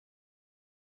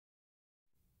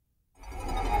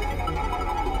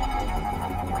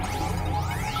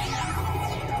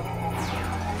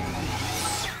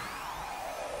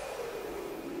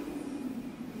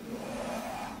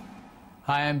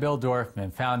Hi, I'm Bill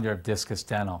Dorfman, founder of Discus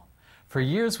Dental. For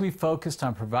years, we've focused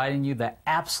on providing you the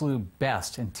absolute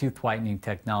best in tooth whitening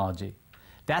technology.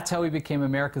 That's how we became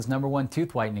America's #1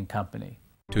 tooth whitening company.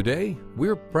 Today,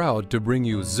 we're proud to bring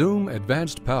you Zoom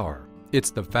Advanced Power.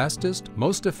 It's the fastest,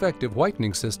 most effective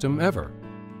whitening system ever.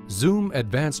 Zoom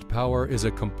Advanced Power is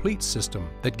a complete system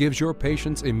that gives your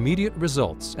patients immediate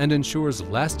results and ensures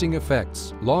lasting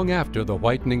effects long after the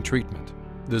whitening treatment.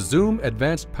 The Zoom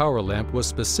Advanced Power Lamp was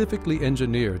specifically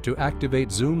engineered to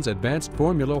activate Zoom's advanced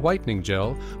formula whitening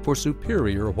gel for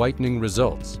superior whitening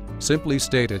results. Simply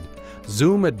stated,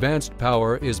 Zoom Advanced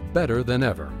Power is better than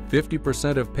ever.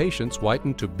 50% of patients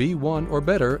whiten to B1 or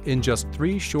better in just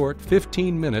 3 short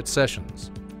 15-minute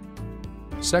sessions.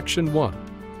 Section 1.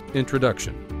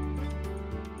 Introduction.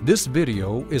 This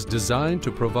video is designed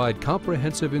to provide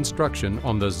comprehensive instruction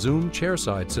on the Zoom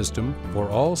Chairside system for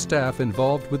all staff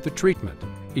involved with the treatment,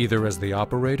 either as the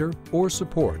operator or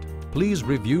support. Please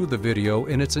review the video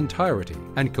in its entirety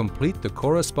and complete the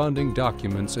corresponding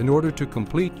documents in order to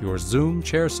complete your Zoom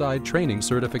Chairside training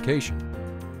certification.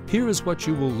 Here is what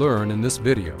you will learn in this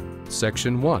video.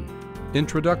 Section 1.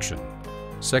 Introduction.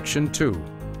 Section 2.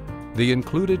 The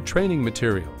included training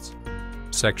materials.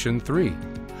 Section 3.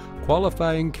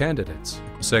 Qualifying candidates.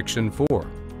 Section 4.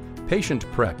 Patient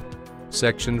prep.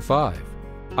 Section 5.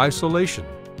 Isolation.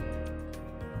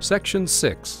 Section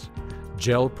 6.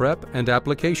 Gel prep and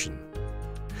application.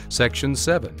 Section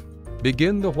 7.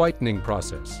 Begin the whitening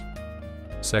process.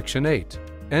 Section 8.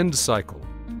 End cycle.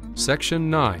 Section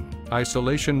 9.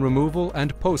 Isolation removal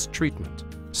and post-treatment.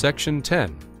 Section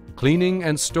 10. Cleaning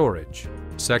and storage.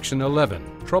 Section 11.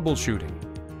 Troubleshooting.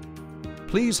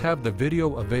 Please have the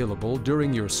video available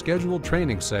during your scheduled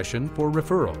training session for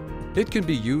referral. It can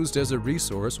be used as a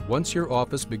resource once your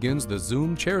office begins the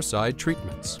Zoom Chairside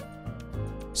treatments.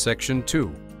 Section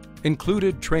 2.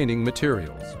 Included training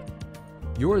materials.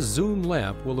 Your Zoom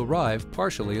lamp will arrive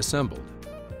partially assembled.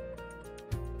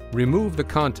 Remove the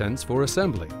contents for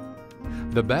assembly.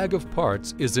 The bag of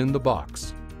parts is in the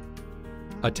box.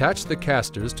 Attach the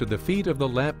casters to the feet of the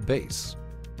lamp base.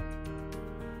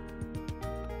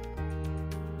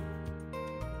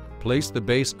 Place the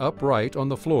base upright on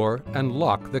the floor and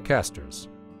lock the casters.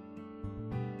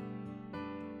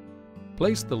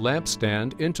 Place the lamp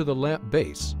stand into the lamp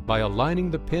base by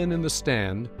aligning the pin in the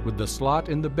stand with the slot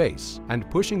in the base and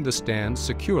pushing the stand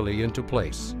securely into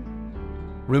place.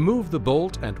 Remove the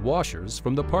bolt and washers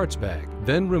from the parts bag,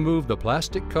 then remove the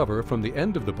plastic cover from the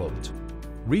end of the bolt.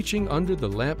 Reaching under the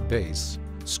lamp base,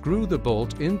 screw the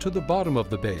bolt into the bottom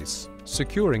of the base,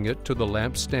 securing it to the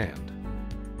lamp stand.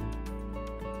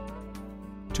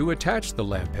 To attach the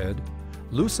lamp head,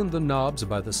 loosen the knobs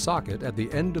by the socket at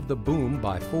the end of the boom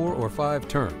by 4 or 5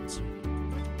 turns.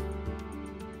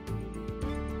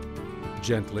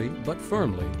 Gently but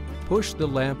firmly push the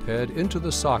lamp head into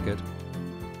the socket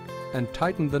and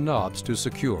tighten the knobs to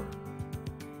secure.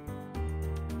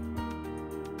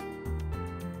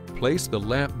 Place the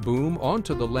lamp boom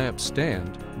onto the lamp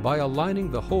stand by aligning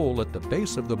the hole at the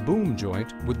base of the boom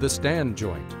joint with the stand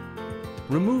joint.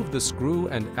 Remove the screw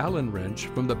and Allen wrench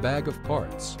from the bag of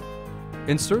parts.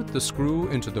 Insert the screw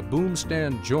into the boom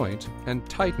stand joint and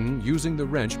tighten using the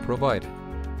wrench provided.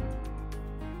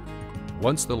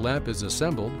 Once the lamp is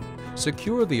assembled,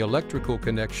 secure the electrical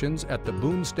connections at the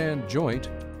boom stand joint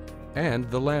and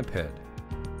the lamp head.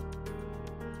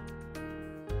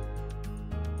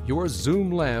 Your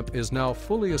Zoom lamp is now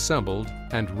fully assembled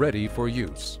and ready for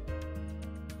use.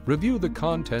 Review the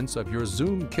contents of your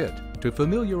Zoom kit to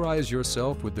familiarize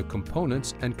yourself with the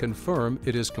components and confirm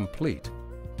it is complete.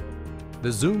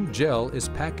 The Zoom gel is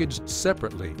packaged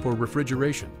separately for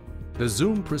refrigeration. The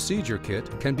Zoom procedure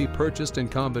kit can be purchased in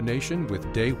combination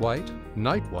with Day White,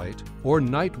 Night White, or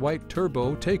Night White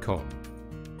Turbo Take-Home.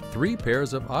 3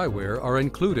 pairs of eyewear are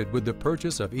included with the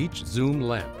purchase of each Zoom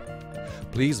lamp.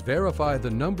 Please verify the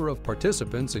number of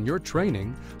participants in your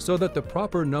training so that the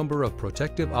proper number of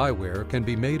protective eyewear can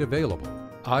be made available.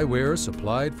 Eyewear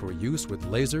supplied for use with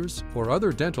lasers or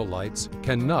other dental lights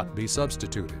cannot be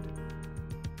substituted.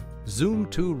 Zoom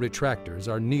 2 retractors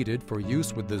are needed for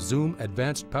use with the Zoom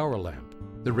Advanced Power Lamp.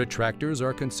 The retractors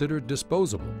are considered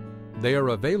disposable. They are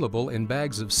available in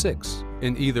bags of 6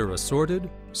 in either assorted,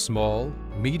 small,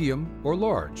 medium, or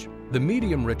large. The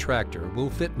medium retractor will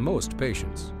fit most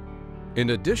patients.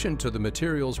 In addition to the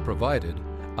materials provided,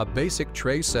 a basic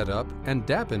tray setup and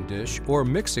dappen dish or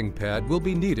mixing pad will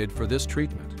be needed for this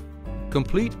treatment.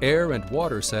 Complete air and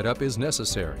water setup is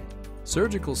necessary.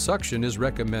 Surgical suction is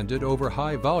recommended over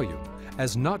high volume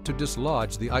as not to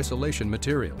dislodge the isolation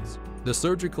materials. The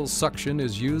surgical suction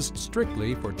is used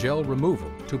strictly for gel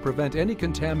removal to prevent any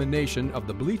contamination of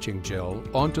the bleaching gel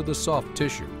onto the soft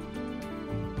tissue.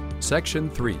 Section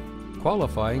 3.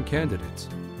 Qualifying candidates.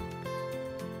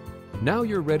 Now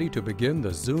you're ready to begin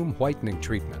the Zoom whitening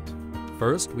treatment.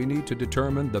 First, we need to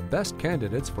determine the best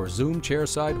candidates for Zoom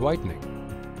Chairside whitening.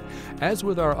 As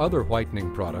with our other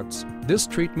whitening products, this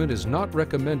treatment is not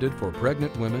recommended for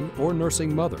pregnant women or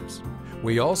nursing mothers.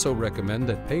 We also recommend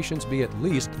that patients be at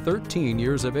least 13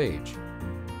 years of age.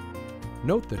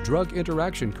 Note the drug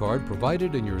interaction card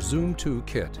provided in your Zoom 2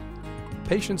 kit.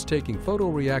 Patients taking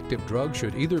photoreactive drugs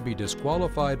should either be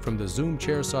disqualified from the Zoom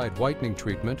Chairside whitening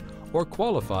treatment or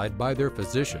qualified by their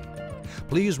physician.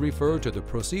 Please refer to the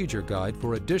procedure guide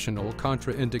for additional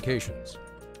contraindications.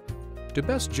 To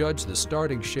best judge the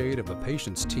starting shade of a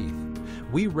patient's teeth,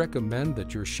 we recommend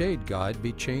that your shade guide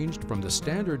be changed from the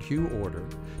standard hue order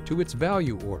to its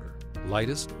value order,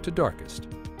 lightest to darkest.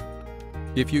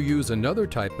 If you use another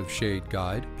type of shade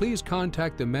guide, please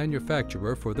contact the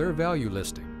manufacturer for their value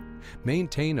listing.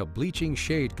 Maintain a bleaching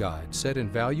shade guide set in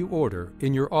value order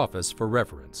in your office for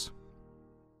reference.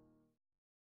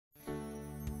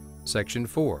 Section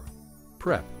 4.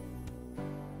 Prep.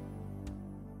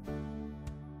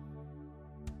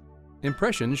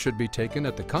 Impressions should be taken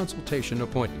at the consultation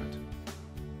appointment.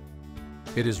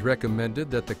 It is recommended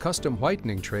that the custom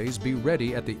whitening trays be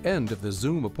ready at the end of the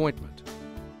Zoom appointment.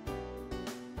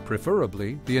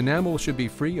 Preferably, the enamel should be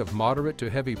free of moderate to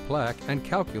heavy plaque and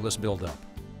calculus buildup.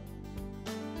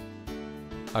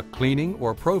 A cleaning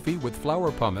or prophy with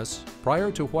flour pumice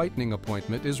prior to whitening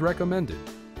appointment is recommended.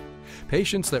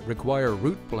 Patients that require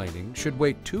root planing should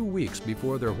wait 2 weeks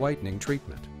before their whitening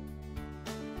treatment.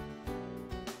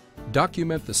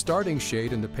 Document the starting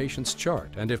shade in the patient's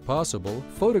chart and, if possible,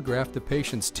 photograph the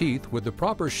patient's teeth with the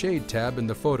proper shade tab in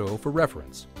the photo for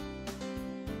reference.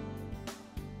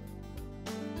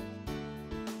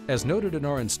 As noted in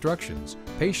our instructions,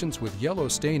 patients with yellow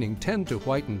staining tend to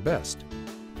whiten best.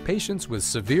 Patients with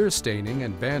severe staining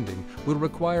and banding will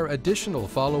require additional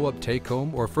follow-up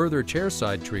take-home or further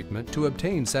chairside treatment to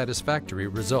obtain satisfactory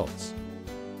results.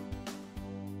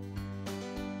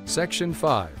 Section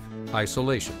 5.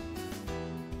 Isolation.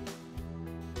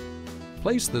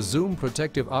 Place the Zoom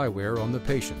protective eyewear on the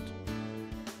patient.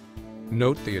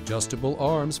 Note the adjustable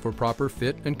arms for proper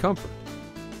fit and comfort.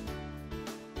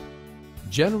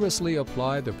 Generously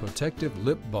apply the protective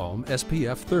lip balm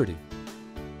SPF 30.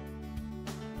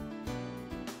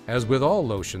 As with all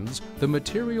lotions, the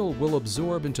material will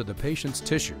absorb into the patient's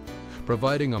tissue,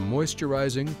 providing a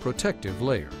moisturizing, protective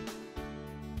layer.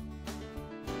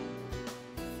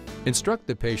 Instruct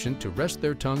the patient to rest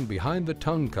their tongue behind the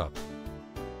tongue cup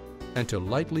and to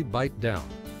lightly bite down.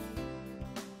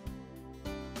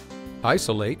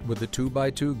 Isolate with the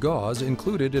 2x2 gauze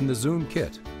included in the Zoom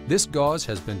kit. This gauze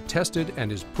has been tested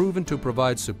and is proven to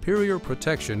provide superior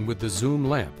protection with the Zoom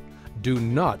lamp. Do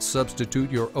not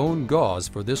substitute your own gauze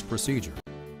for this procedure.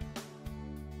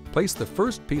 Place the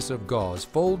first piece of gauze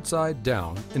fold side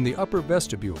down in the upper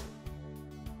vestibule,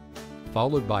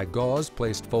 followed by gauze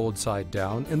placed fold side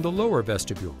down in the lower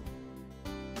vestibule.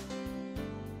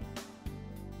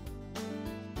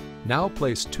 Now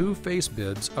place 2 face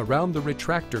bibs around the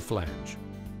retractor flange.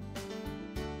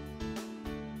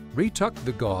 Retuck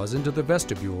the gauze into the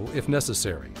vestibule if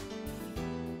necessary.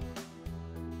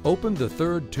 Open the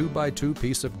third 2x2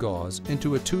 piece of gauze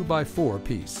into a 2x4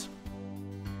 piece.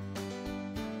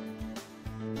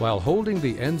 While holding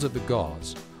the ends of the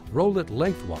gauze, roll it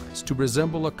lengthwise to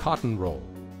resemble a cotton roll.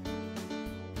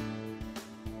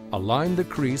 Align the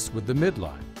crease with the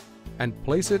midline and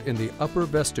place it in the upper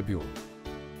vestibule.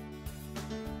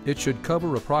 It should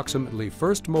cover approximately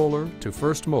first molar to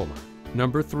first molar,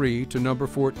 number 3 to number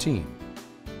 14.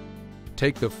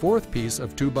 Take the 4th piece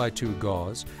of 2x2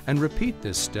 gauze and repeat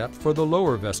this step for the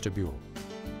lower vestibule,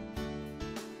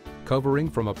 covering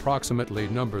from approximately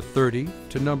number 30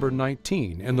 to number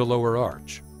 19 in the lower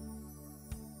arch.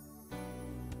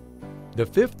 The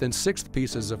 5th and 6th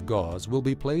pieces of gauze will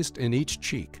be placed in each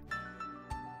cheek.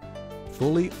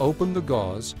 Fully open the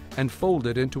gauze and fold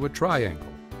it into a triangle.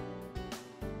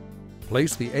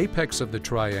 Place the apex of the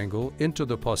triangle into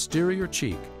the posterior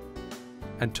cheek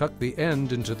and tuck the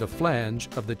end into the flange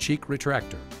of the cheek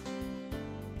retractor.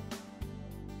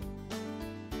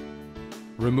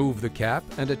 Remove the cap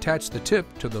and attach the tip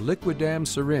to the Liquidam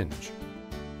syringe.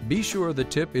 Be sure the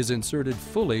tip is inserted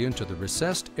fully into the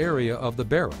recessed area of the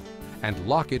barrel and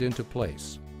lock it into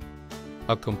place.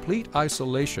 A complete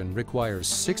isolation requires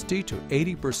 60 to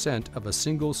 80% of a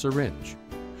single syringe.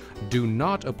 Do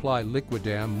not apply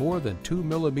Liquidam more than 2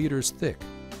 millimeters thick,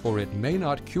 or it may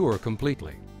not cure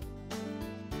completely.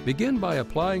 Begin by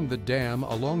applying the dam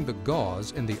along the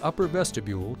gauze in the upper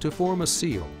vestibule to form a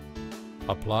seal.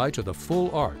 Apply to the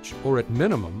full arch, or at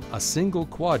minimum a single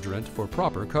quadrant for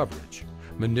proper coverage,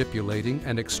 manipulating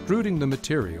and extruding the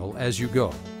material as you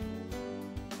go.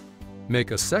 Make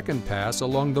a second pass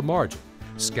along the margin,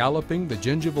 scalloping the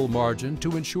gingival margin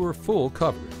to ensure full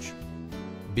coverage.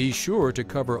 Be sure to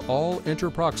cover all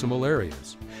interproximal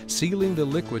areas, sealing the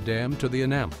liquidam to the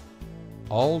enamel.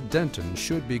 All dentin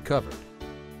should be covered.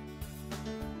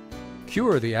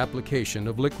 Cure the application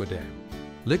of liquidam.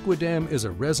 Liquidam is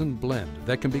a resin blend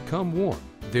that can become warm.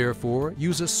 Therefore,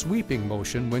 use a sweeping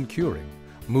motion when curing,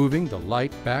 moving the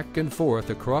light back and forth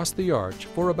across the arch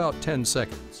for about 10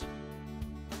 seconds.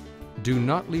 Do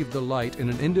not leave the light in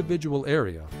an individual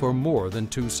area for more than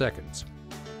 2 seconds.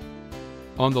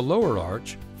 On the lower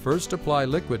arch, first apply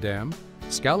liquidam,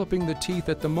 scalloping the teeth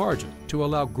at the margin to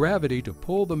allow gravity to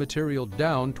pull the material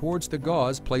down towards the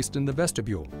gauze placed in the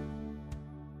vestibule.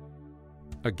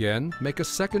 Again, make a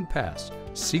second pass,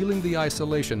 sealing the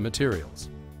isolation materials.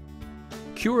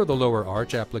 Cure the lower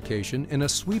arch application in a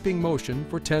sweeping motion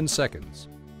for 10 seconds.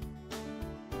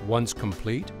 Once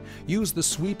complete, use the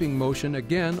sweeping motion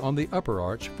again on the upper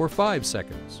arch for 5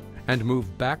 seconds and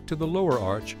move back to the lower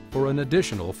arch for an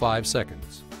additional 5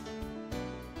 seconds.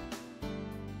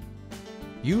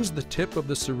 Use the tip of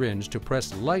the syringe to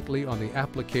press lightly on the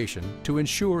application to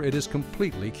ensure it is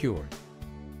completely cured.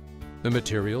 The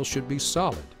material should be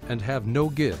solid and have no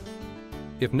give.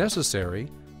 If necessary,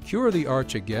 cure the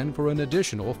arch again for an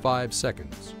additional 5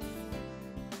 seconds.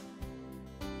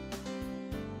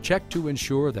 Check to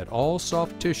ensure that all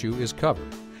soft tissue is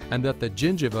covered and that the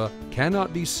gingiva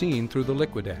cannot be seen through the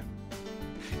liquidam.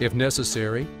 If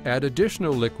necessary, add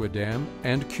additional liquidam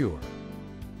and cure.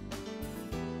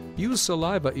 Use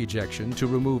saliva ejection to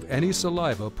remove any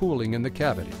saliva pooling in the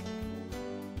cavity.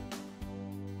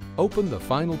 Open the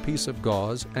final piece of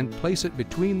gauze and place it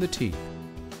between the teeth,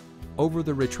 over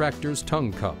the retractor's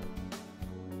tongue cup.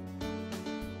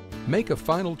 Make a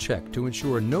final check to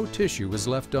ensure no tissue is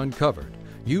left uncovered.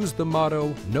 Use the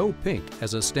motto, "No pink,"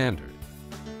 as a standard.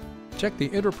 Check the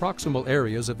interproximal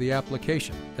areas of the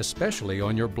application, especially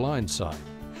on your blind side.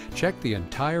 Check the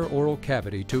entire oral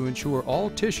cavity to ensure all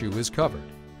tissue is covered.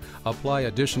 Apply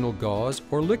additional gauze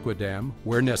or liquidam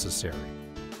where necessary.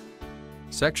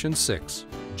 Section 6.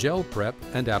 Gel prep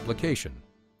and application.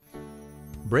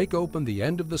 Break open the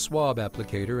end of the swab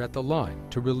applicator at the line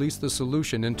to release the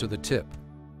solution into the tip.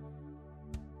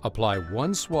 Apply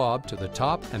one swab to the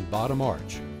top and bottom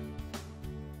arch.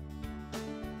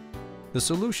 The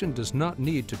solution does not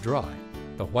need to dry.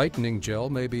 The whitening gel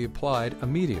may be applied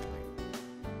immediately.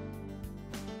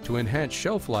 To enhance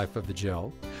shelf life of the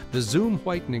gel, the Zoom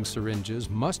whitening syringes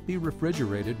must be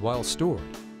refrigerated while stored.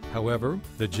 However,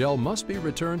 the gel must be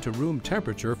returned to room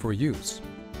temperature for use.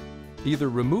 Either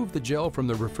remove the gel from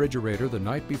the refrigerator the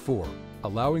night before,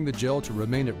 allowing the gel to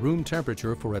remain at room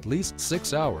temperature for at least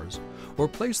 6 hours, or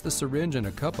place the syringe in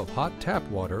a cup of hot tap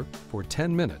water for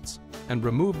 10 minutes and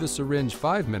remove the syringe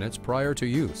 5 minutes prior to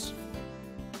use.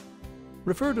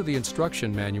 Refer to the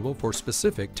instruction manual for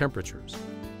specific temperatures.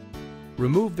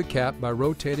 Remove the cap by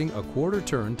rotating a quarter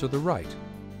turn to the right.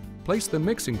 Place the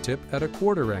mixing tip at a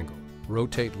quarter angle.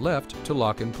 Rotate left to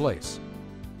lock in place.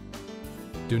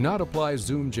 Do not apply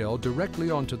Zoom gel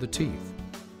directly onto the teeth.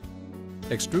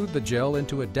 Extrude the gel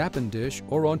into a dappen dish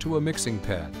or onto a mixing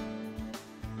pad.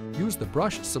 Use the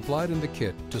brush supplied in the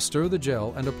kit to stir the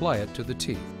gel and apply it to the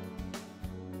teeth.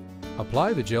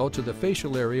 Apply the gel to the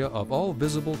facial area of all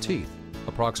visible teeth,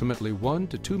 approximately 1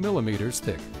 to 2 millimeters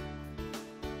thick.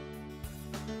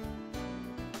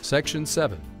 Section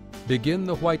 7. Begin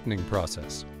the whitening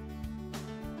process.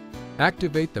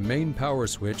 Activate the main power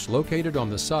switch located on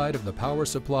the side of the power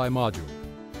supply module.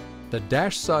 The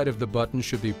dash side of the button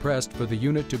should be pressed for the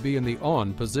unit to be in the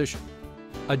on position.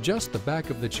 Adjust the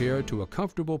back of the chair to a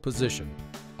comfortable position,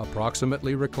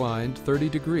 approximately reclined 30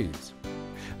 degrees.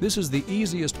 This is the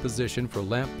easiest position for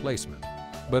lamp placement,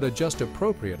 but adjust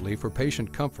appropriately for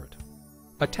patient comfort.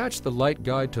 Attach the light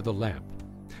guide to the lamp.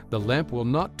 The lamp will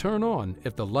not turn on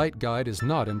if the light guide is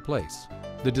not in place.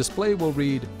 The display will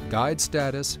read "Guide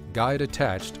Status, Guide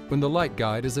Attached" when the light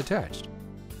guide is attached,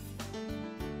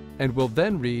 and will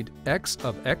then read "X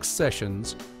of X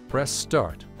sessions, press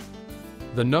Start."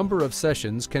 The number of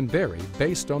sessions can vary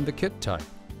based on the kit type.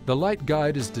 The light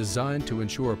guide is designed to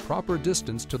ensure proper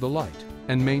distance to the light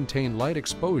and maintain light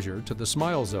exposure to the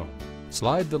smile zone.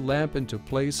 Slide the lamp into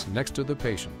place next to the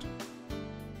patient.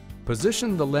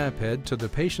 Position the lamp head to the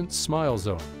patient's smile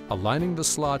zone, aligning the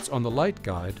slots on the light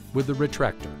guide with the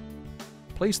retractor.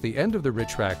 Place the end of the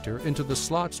retractor into the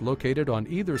slots located on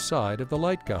either side of the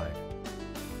light guide.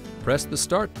 Press the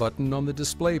Start button on the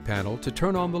display panel to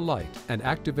turn on the light and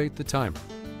activate the timer.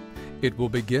 It will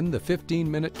begin the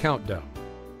 15-minute countdown.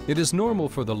 It is normal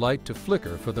for the light to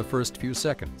flicker for the first few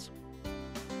seconds.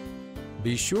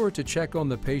 Be sure to check on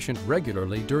the patient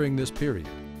regularly during this period.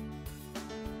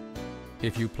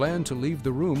 If you plan to leave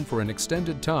the room for an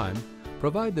extended time,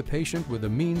 provide the patient with a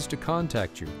means to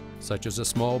contact you, such as a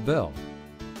small bell.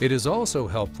 It is also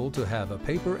helpful to have a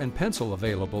paper and pencil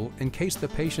available in case the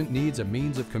patient needs a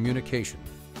means of communication.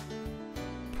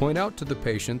 Point out to the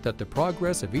patient that the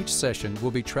progress of each session will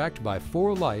be tracked by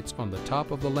 4 lights on the top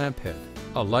of the lamp head.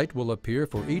 A light will appear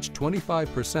for each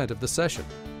 25% of the session.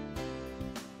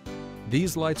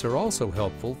 These lights are also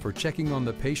helpful for checking on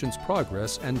the patient's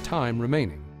progress and time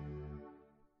remaining.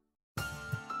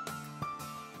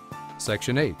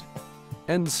 Section 8.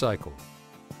 End cycle.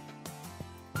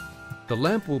 The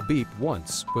lamp will beep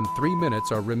once when 3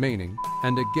 minutes are remaining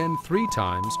and again 3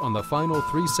 times on the final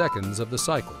 3 seconds of the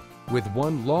cycle, with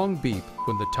one long beep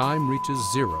when the time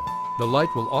reaches 0. The light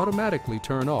will automatically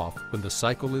turn off when the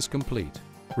cycle is complete.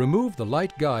 Remove the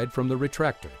light guide from the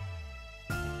retractor.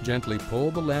 Gently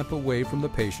pull the lamp away from the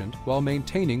patient while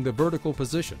maintaining the vertical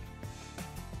position.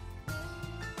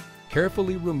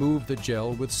 Carefully remove the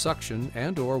gel with suction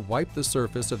and/or wipe the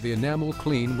surface of the enamel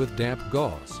clean with damp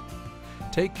gauze.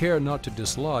 Take care not to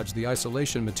dislodge the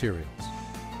isolation materials.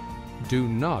 Do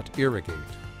not irrigate.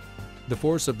 The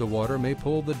force of the water may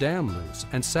pull the dam loose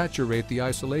and saturate the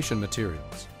isolation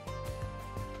materials.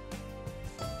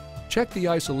 Check the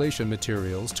isolation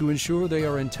materials to ensure they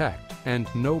are intact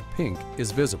and no pink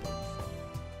is visible.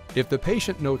 If the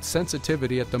patient notes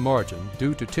sensitivity at the margin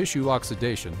due to tissue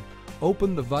oxidation,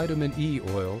 open the vitamin E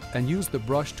oil and use the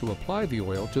brush to apply the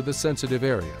oil to the sensitive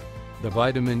area. The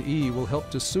vitamin E will help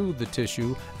to soothe the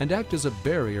tissue and act as a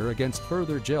barrier against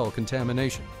further gel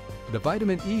contamination. The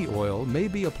vitamin E oil may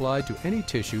be applied to any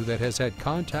tissue that has had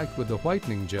contact with the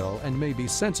whitening gel and may be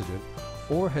sensitive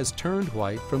or has turned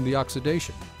white from the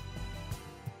oxidation.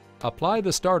 Apply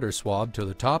the starter swab to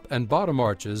the top and bottom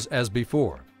arches as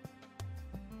before.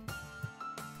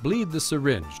 Bleed the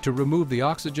syringe to remove the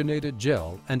oxygenated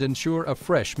gel and ensure a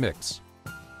fresh mix.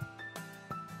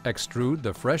 Extrude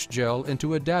the fresh gel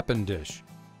into a dappen dish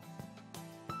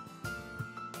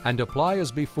and apply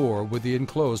as before with the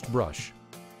enclosed brush.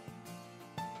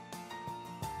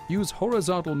 Use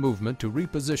horizontal movement to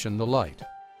reposition the light.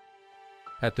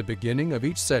 At the beginning of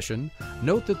each session,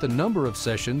 note that the number of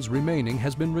sessions remaining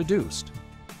has been reduced.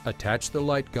 Attach the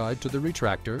light guide to the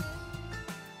retractor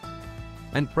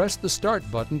and press the Start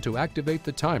button to activate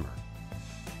the timer.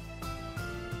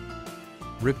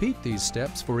 Repeat these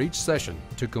steps for each session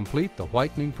to complete the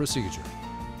whitening procedure.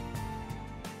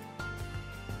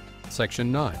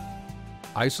 Section 9.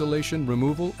 Isolation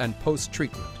removal and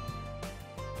post-treatment.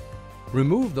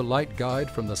 Remove the light guide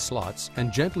from the slots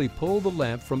and gently pull the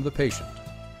lamp from the patient.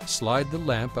 Slide the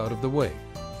lamp out of the way.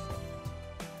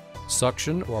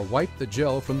 Suction or wipe the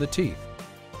gel from the teeth.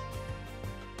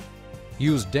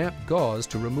 Use damp gauze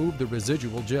to remove the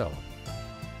residual gel.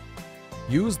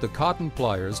 Use the cotton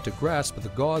pliers to grasp the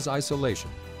gauze isolation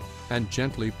and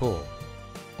gently pull.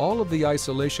 All of the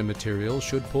isolation material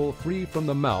should pull free from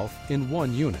the mouth in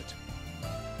one unit.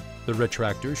 The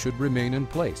retractor should remain in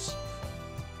place.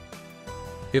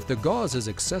 If the gauze is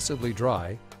excessively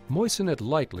dry, moisten it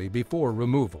lightly before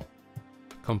removal.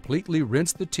 Completely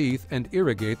rinse the teeth and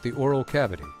irrigate the oral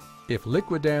cavity. If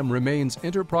liquidam remains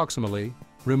interproximally,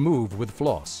 remove with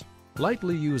floss.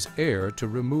 Lightly use air to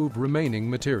remove remaining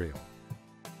material.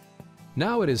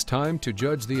 Now it is time to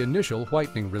judge the initial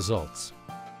whitening results.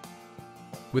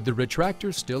 With the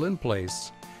retractor still in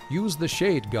place, use the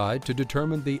shade guide to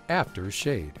determine the after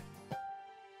shade.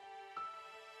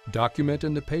 Document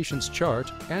in the patient's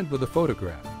chart and with a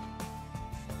photograph.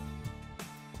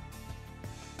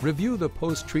 Review the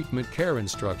post-treatment care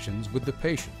instructions with the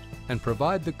patient and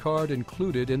provide the card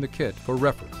included in the kit for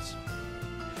reference.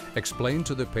 Explain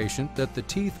to the patient that the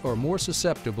teeth are more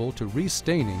susceptible to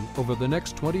restaining over the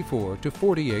next 24 to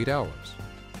 48 hours.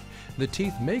 The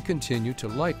teeth may continue to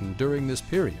lighten during this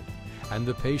period, and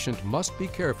the patient must be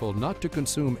careful not to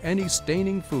consume any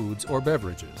staining foods or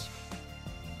beverages.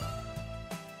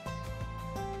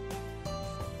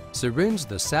 Syringe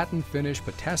the satin finish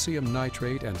potassium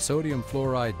nitrate and sodium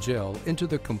fluoride gel into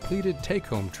the completed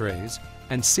take-home trays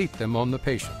and seat them on the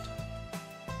patient.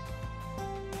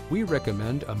 We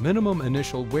recommend a minimum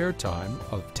initial wear time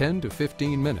of 10 to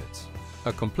 15 minutes.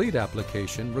 A complete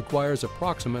application requires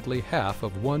approximately half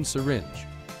of one syringe.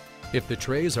 If the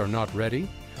trays are not ready,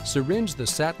 syringe the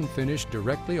satin finish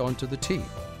directly onto the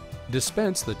teeth.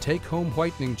 Dispense the take-home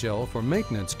whitening gel for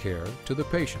maintenance care to the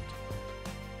patient.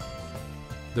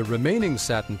 The remaining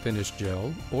satin finish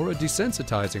gel or a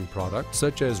desensitizing product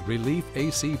such as Relief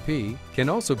ACP can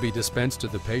also be dispensed to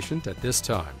the patient at this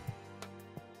time.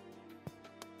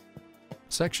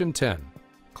 Section 10.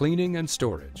 Cleaning and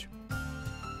storage.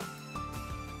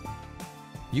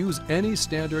 Use any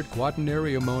standard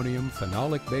quaternary ammonium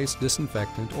phenolic-based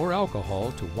disinfectant or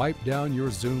alcohol to wipe down your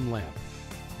Zoom lamp.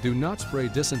 Do not spray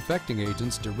disinfecting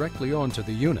agents directly onto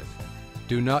the unit.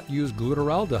 Do not use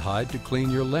glutaraldehyde to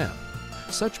clean your lamp.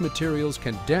 Such materials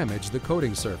can damage the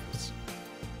coating surface.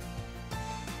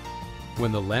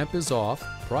 When the lamp is off,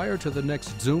 prior to the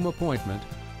next Zoom appointment,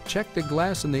 check the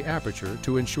glass in the aperture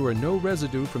to ensure no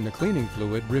residue from the cleaning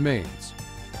fluid remains.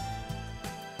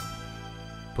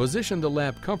 Position the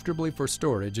lamp comfortably for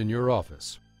storage in your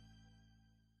office.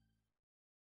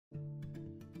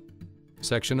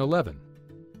 Section 11.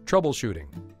 Troubleshooting.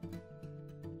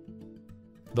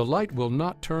 The light will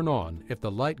not turn on if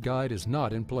the light guide is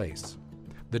not in place.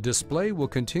 The display will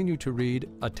continue to read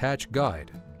 "Attach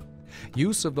Guide."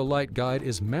 Use of the light guide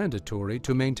is mandatory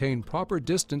to maintain proper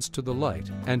distance to the light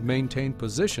and maintain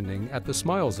positioning at the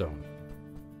smile zone.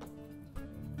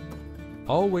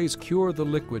 Always cure the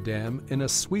liquidam in a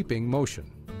sweeping motion.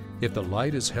 If the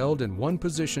light is held in one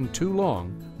position too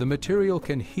long, the material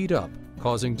can heat up,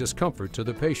 causing discomfort to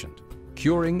the patient.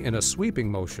 Curing in a sweeping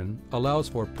motion allows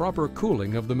for proper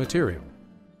cooling of the material.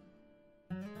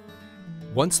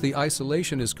 Once the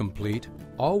isolation is complete,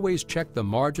 always check the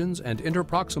margins and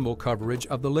interproximal coverage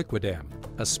of the liquidam,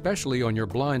 especially on your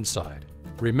blind side.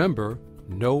 Remember,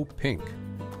 no pink.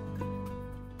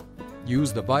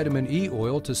 Use the vitamin E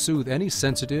oil to soothe any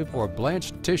sensitive or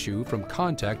blanched tissue from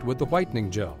contact with the whitening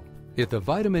gel. If the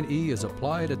vitamin E is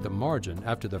applied at the margin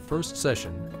after the first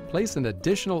session, place an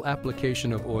additional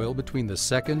application of oil between the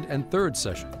second and third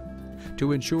session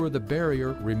to ensure the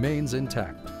barrier remains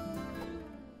intact.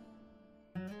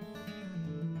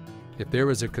 If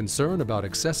there is a concern about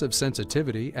excessive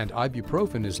sensitivity and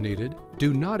ibuprofen is needed,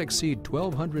 do not exceed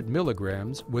 1,200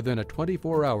 milligrams within a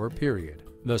 24-hour period.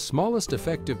 The smallest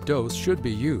effective dose should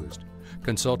be used.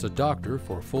 Consult a doctor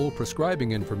for full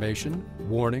prescribing information,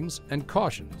 warnings, and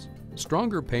cautions.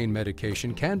 Stronger pain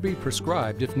medication can be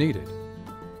prescribed if needed.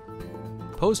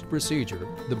 Post-procedure,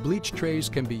 the bleach trays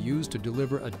can be used to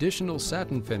deliver additional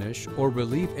satin finish or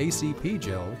Relief ACP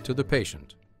gel to the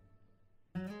patient.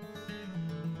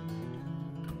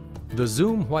 The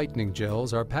Zoom whitening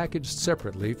gels are packaged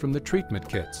separately from the treatment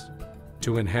kits.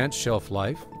 To enhance shelf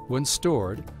life, when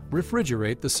stored,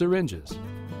 refrigerate the syringes.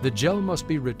 The gel must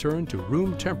be returned to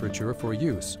room temperature for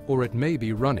use, or it may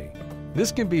be runny.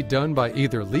 This can be done by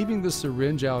either leaving the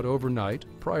syringe out overnight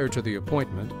prior to the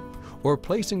appointment, or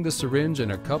placing the syringe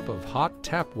in a cup of hot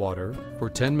tap water for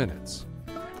 10 minutes.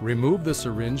 Remove the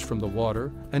syringe from the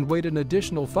water and wait an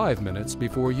additional 5 minutes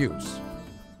before use.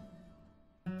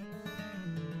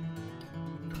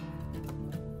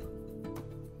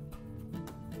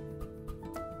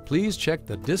 Please check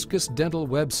the Discus Dental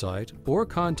website or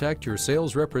contact your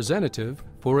sales representative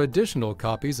for additional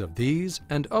copies of these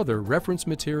and other reference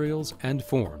materials and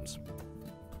forms.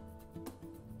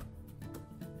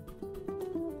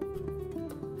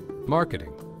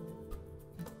 Marketing.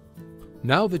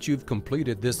 Now that you've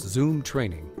completed this Zoom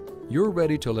training, you're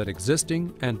ready to let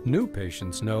existing and new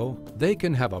patients know they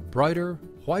can have a brighter,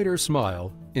 whiter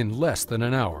smile in less than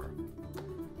an hour.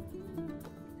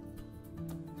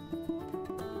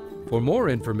 For more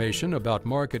information about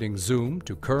marketing Zoom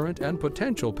to current and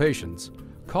potential patients,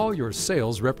 call your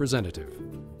sales representative.